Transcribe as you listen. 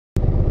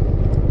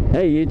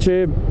Hey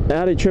YouTube,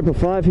 Audi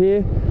 555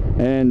 here,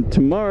 and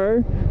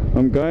tomorrow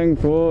I'm going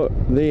for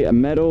the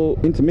metal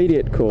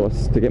intermediate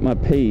course to get my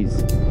Ps.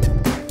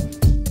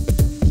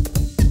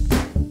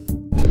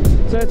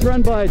 So it's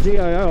run by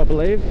GIO, I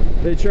believe,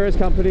 the insurance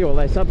company, or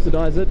they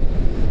subsidise it,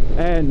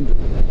 and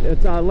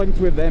it's linked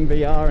with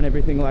MVR and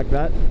everything like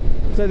that.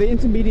 So the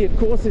intermediate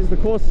course is the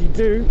course you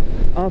do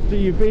after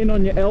you've been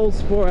on your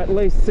Ls for at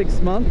least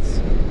 6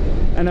 months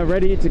and are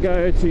ready to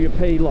go to your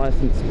P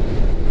license.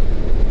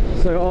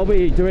 So I'll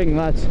be doing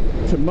that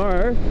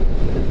tomorrow.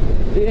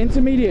 The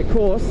intermediate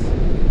course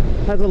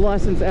has a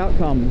license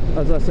outcome,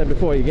 as I said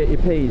before, you get your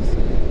Ps.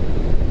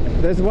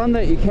 There's one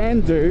that you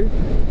can do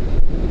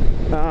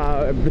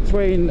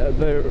between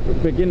the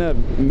beginner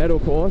metal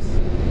course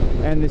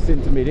and this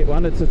intermediate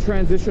one. It's a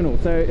transitional,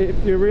 so if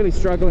you're really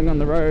struggling on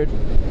the road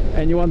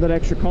and you want that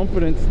extra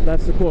confidence,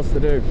 that's the course to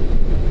do.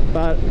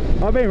 But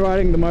I've been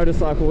riding the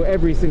motorcycle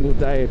every single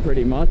day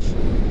pretty much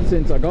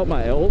since I got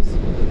my Ls.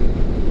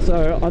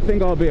 So I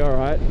think I'll be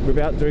alright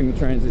without doing the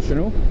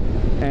transitional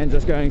and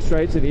just going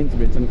straight to the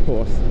intermittent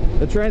course.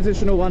 The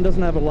transitional one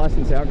doesn't have a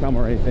license outcome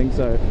or anything,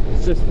 so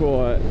it's just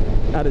for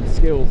added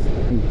skills.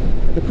 And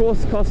the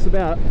course costs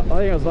about, I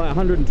think it was like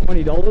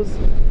 $120,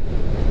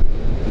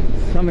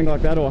 something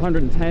like that, or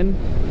 110,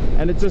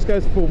 and it just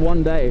goes for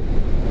one day.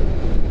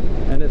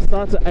 And it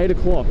starts at 8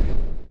 o'clock.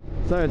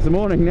 So it's the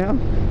morning now,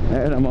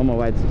 and I'm on my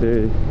way to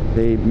do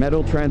the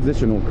metal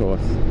transitional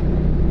course.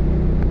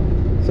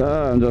 So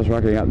I'm just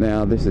rocking up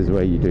now. This is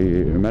where you do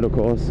your metal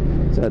course.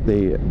 It's at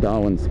the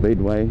Darwin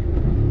Speedway.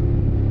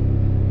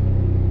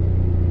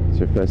 It's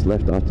your first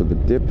left after the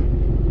dip.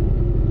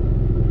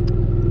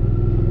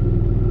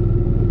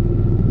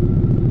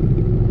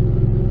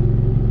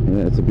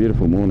 Yeah, it's a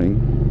beautiful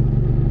morning.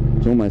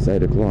 It's almost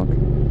 8 o'clock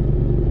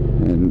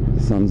and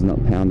the sun's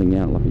not pounding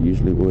out like it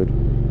usually would.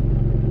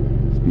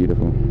 It's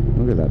beautiful.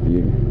 Look at that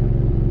view.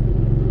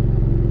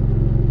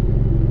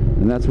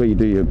 And that's where you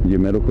do your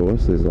metal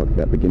course. There's like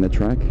that beginner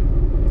track.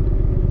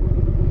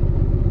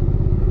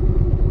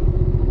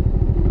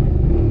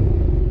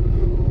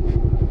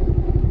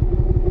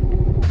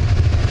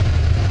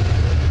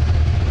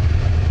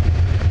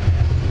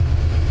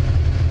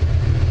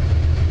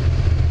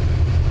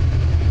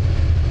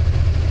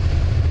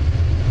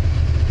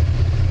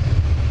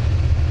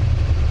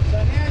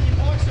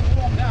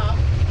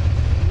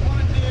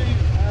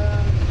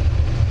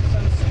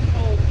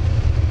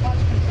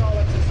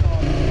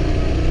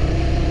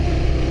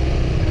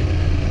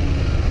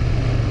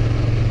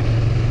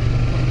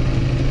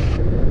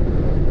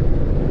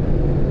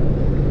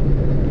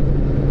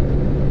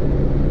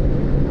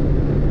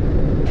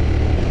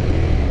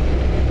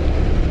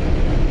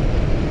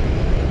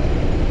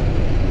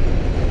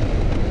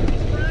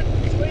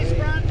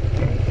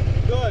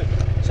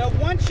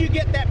 You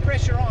get that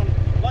pressure on,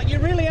 like you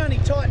really only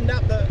tightened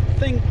up the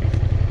thing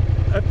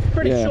a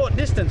pretty short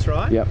distance,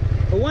 right? Yep.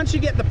 But once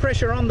you get the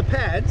pressure on the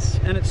pads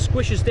and it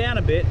squishes down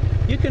a bit,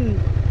 you could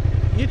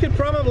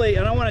probably,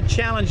 I don't want to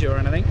challenge you or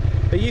anything,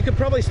 but you could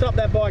probably stop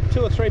that bike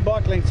 2 or 3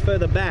 bike lengths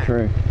further back.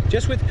 True.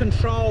 Just with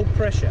controlled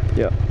pressure.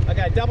 Yep.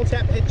 Okay, double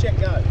tap, head check,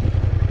 go.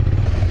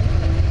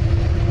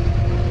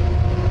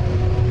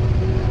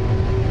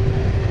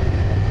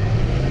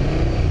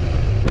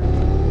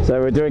 So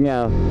we're doing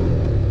our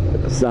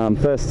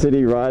first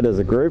city ride as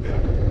a group,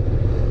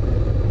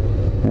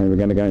 and we're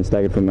going to go in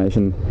staggered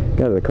formation,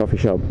 go to the coffee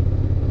shop.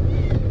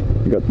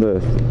 We've got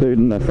the dude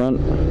in the front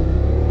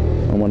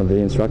on one of the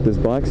instructor's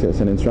bikes. It's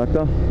an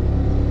instructor.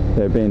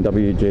 They're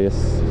BMW GS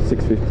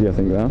 650, I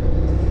think they are,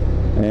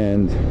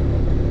 and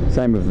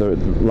same with the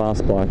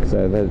last bike,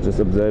 so they're just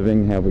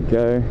observing how we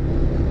go.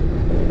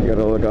 You got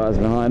all the guys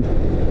behind.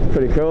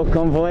 Pretty cool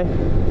convoy.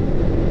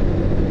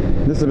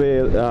 This will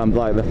be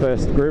like the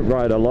first group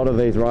ride a lot of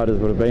these riders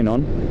would have been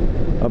on.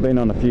 I've been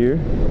on a few,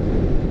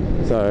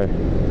 so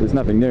there's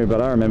nothing new,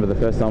 but I remember the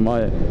first time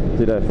I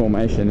did a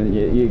formation and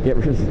you get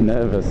really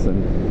nervous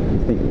and you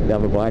think the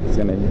other bike's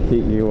going to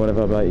hit you or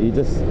whatever, but you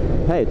just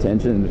pay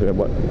attention to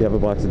what the other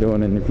bikes are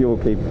doing, and if you'll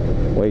keep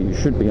where you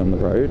should be on the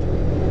road,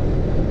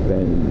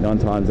 then 9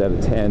 times out of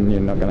 10 you're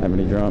not going to have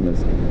any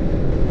dramas.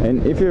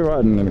 And if you're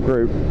riding in a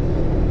group,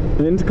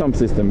 the intercom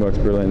system works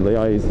brilliantly.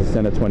 I use the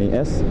Center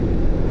 20S,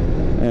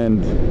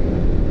 and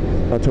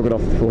I took it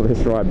off for this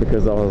ride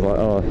because I was like,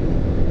 oh,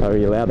 are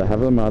you allowed to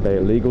have them? Are they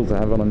illegal to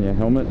have it on your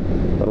helmet?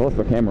 But I left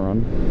my camera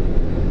on,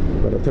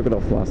 but I took it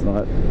off last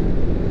night.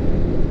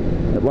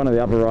 One of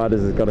the other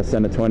riders has got a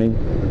Center 20,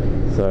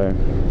 so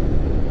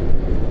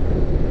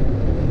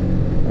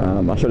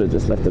I should have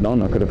just left it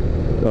on. I could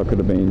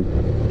have been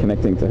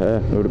connecting to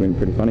her. It would have been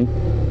pretty funny.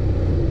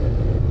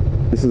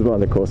 This is why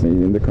the course needs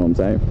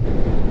intercoms, eh?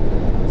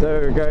 So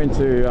we're going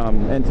to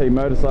NT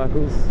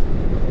Motorcycles,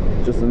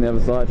 just on the other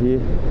side here,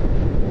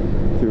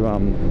 to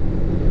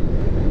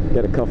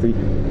get a coffee.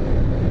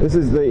 This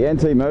is the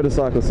NT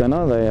Motorcycle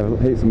Centre. They have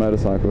heaps of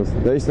motorcycles.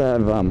 They used to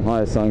have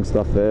higher selling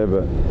stuff there,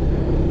 but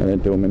they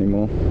don't do them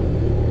anymore.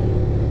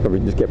 Probably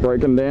just get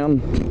broken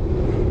down.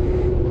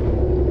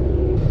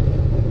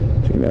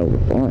 Check out all the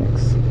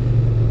bikes.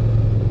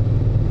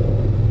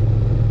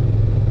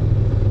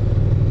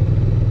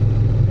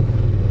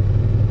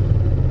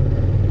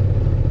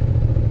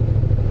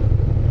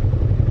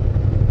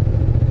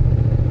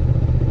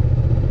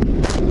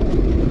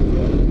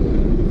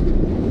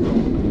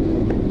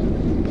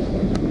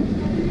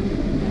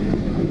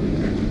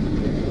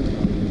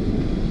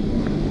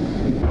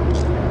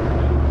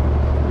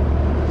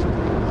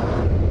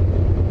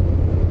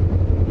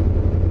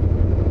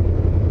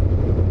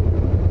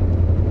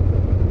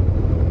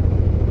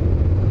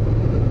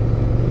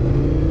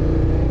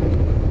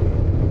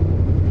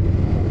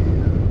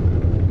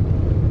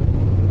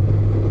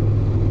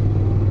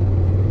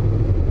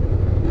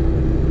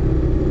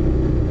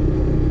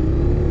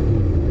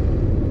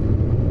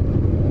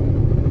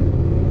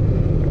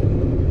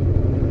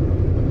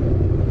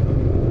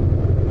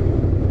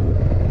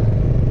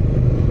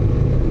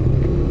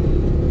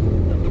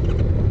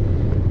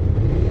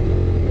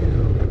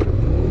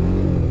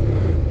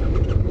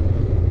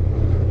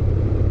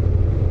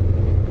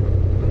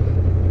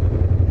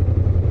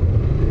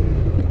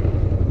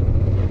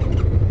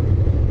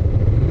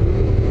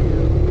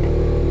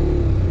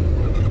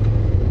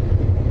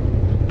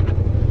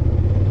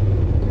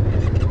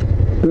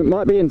 it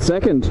might be in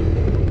second.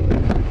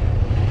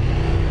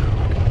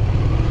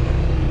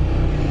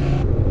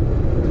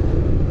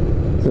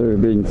 So we're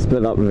being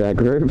split up with our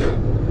group.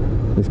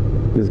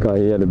 This guy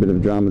here had a bit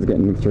of dramas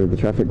getting through the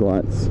traffic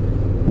lights,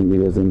 and he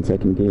was in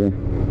second gear.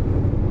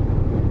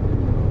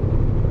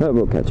 But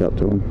we'll catch up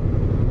to him.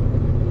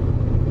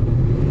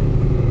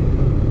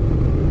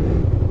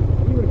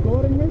 Are you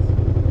recording this?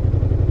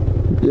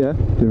 Yeah.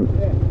 Yeah.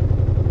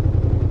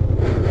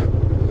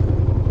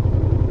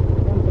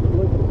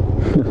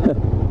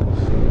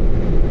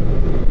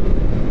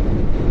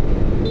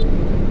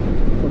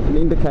 What's an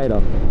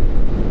indicator?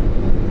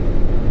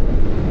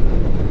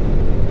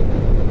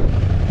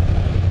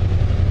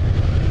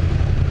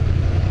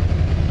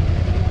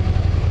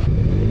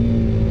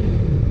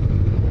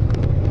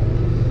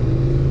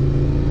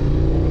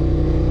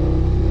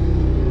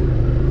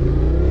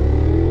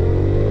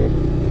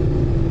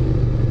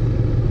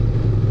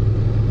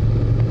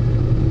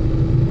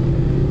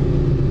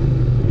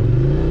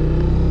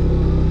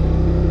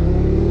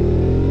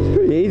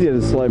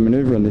 Slow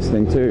maneuver on this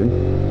thing too,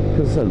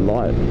 because it's so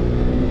light.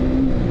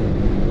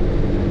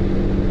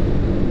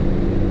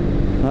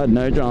 I had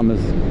no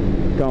dramas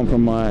going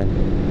from my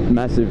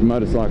massive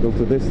motorcycle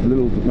to this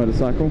little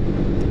motorcycle.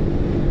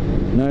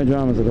 No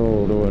dramas at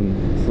all doing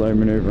slow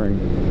maneuvering.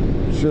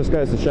 It just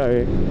goes to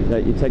show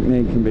that your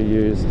technique can be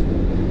used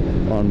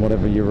on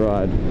whatever you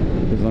ride,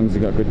 as long as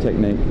you've got good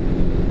technique.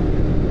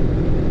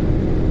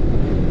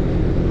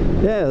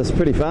 Yeah, it's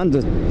pretty fun,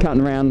 just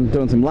cutting around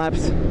doing some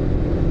laps.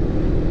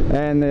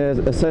 And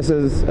the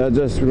assessors are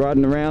just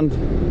riding around,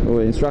 or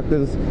the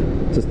instructors,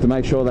 just to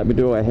make sure that we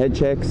do our head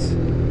checks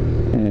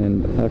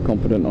and are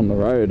confident on the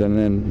road. And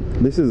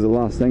then this is the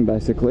last thing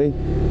basically.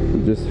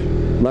 We just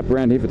lap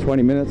around here for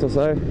 20 minutes or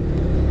so.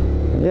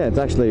 Yeah,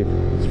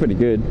 it's pretty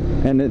good.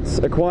 And it's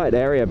a quiet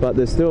area, but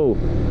there's still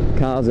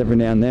cars every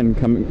now and then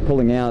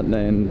pulling out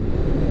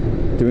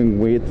and doing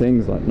weird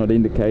things like not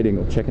indicating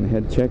or checking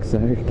head checks, so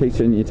it keeps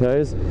you on your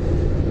toes.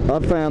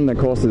 I've found the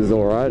course is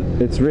alright.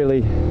 It's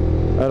really,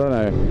 I don't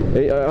know,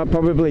 I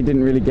probably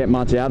didn't really get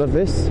much out of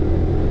this,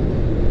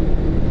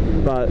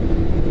 but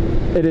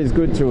it is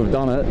good to have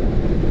done it.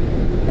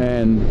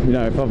 And you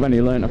know, if I've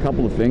only learned a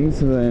couple of things,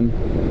 then,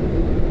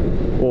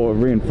 or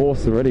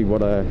reinforced already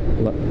what I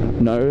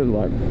know,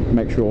 like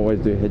make sure I always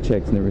do head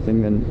checks and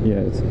everything, then yeah,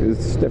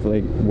 it's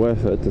definitely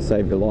worth it to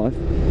save your life.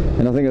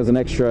 And I think it was an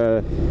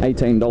extra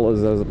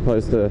 $18 as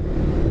opposed to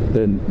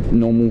the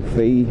normal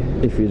fee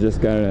if you're just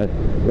going to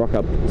rock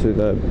up to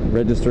the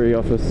registry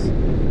office,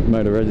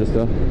 motor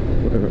register,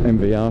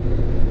 MVR,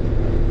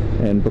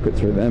 and book it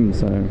through them.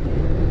 So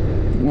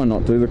why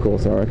not do the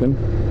course, I reckon.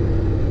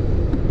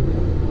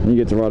 And you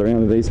get to ride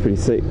around with these pretty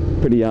sweet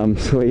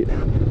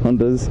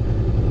Hondas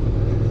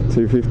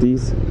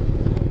 250s.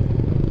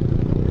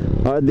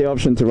 I had the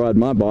option to ride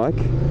my bike,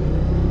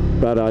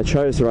 but I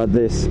chose to ride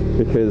this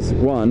because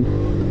one,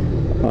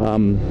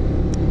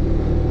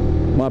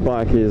 my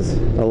bike is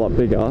a lot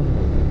bigger,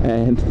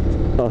 and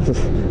I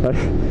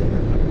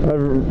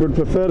would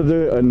prefer to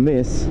do it on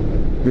this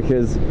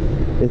because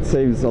it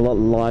seems a lot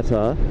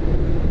lighter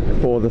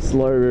for the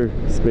slow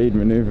speed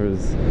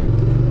maneuvers.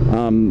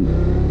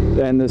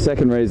 And the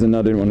second reason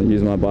I didn't want to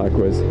use my bike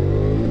was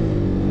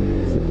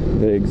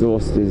the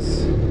exhaust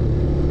is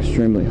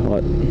extremely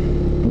hot.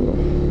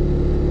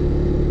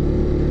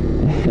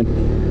 And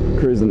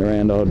cruising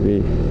around I would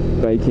be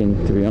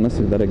baking, to be honest,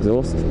 with that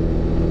exhaust.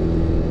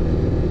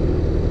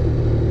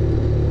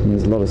 And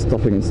there's a lot of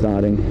stopping and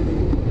starting.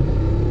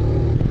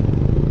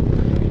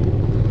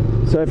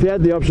 So if you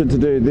had the option to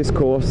do this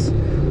course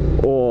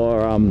or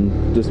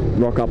just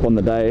rock up on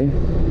the day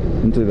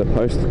and do the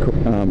post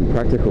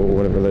practical or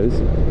whatever it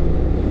is,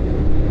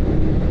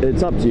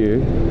 it's up to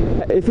you.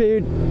 If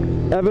you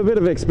have a bit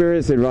of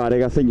experience in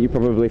riding, I think you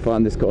probably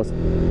find this course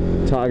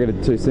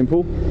targeted too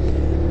simple.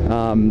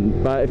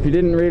 But if you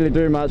didn't really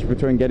do much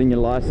between getting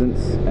your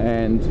license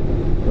and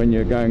when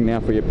you're going now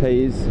for your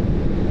Ps,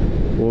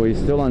 or you're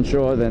still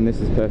unsure, then this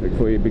is perfect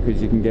for you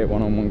because you can get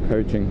one-on-one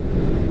coaching.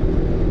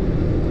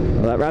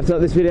 Well, that wraps up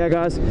this video,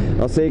 guys.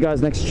 I'll see you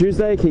guys next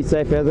Tuesday. Keep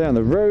safe out there on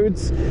the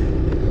roads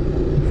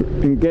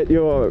and get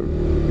your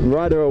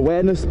rider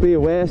awareness. Be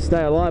aware,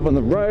 stay alive on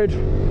the road.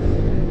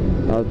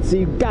 I'll see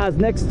you guys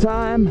next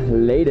time.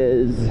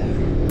 Laters.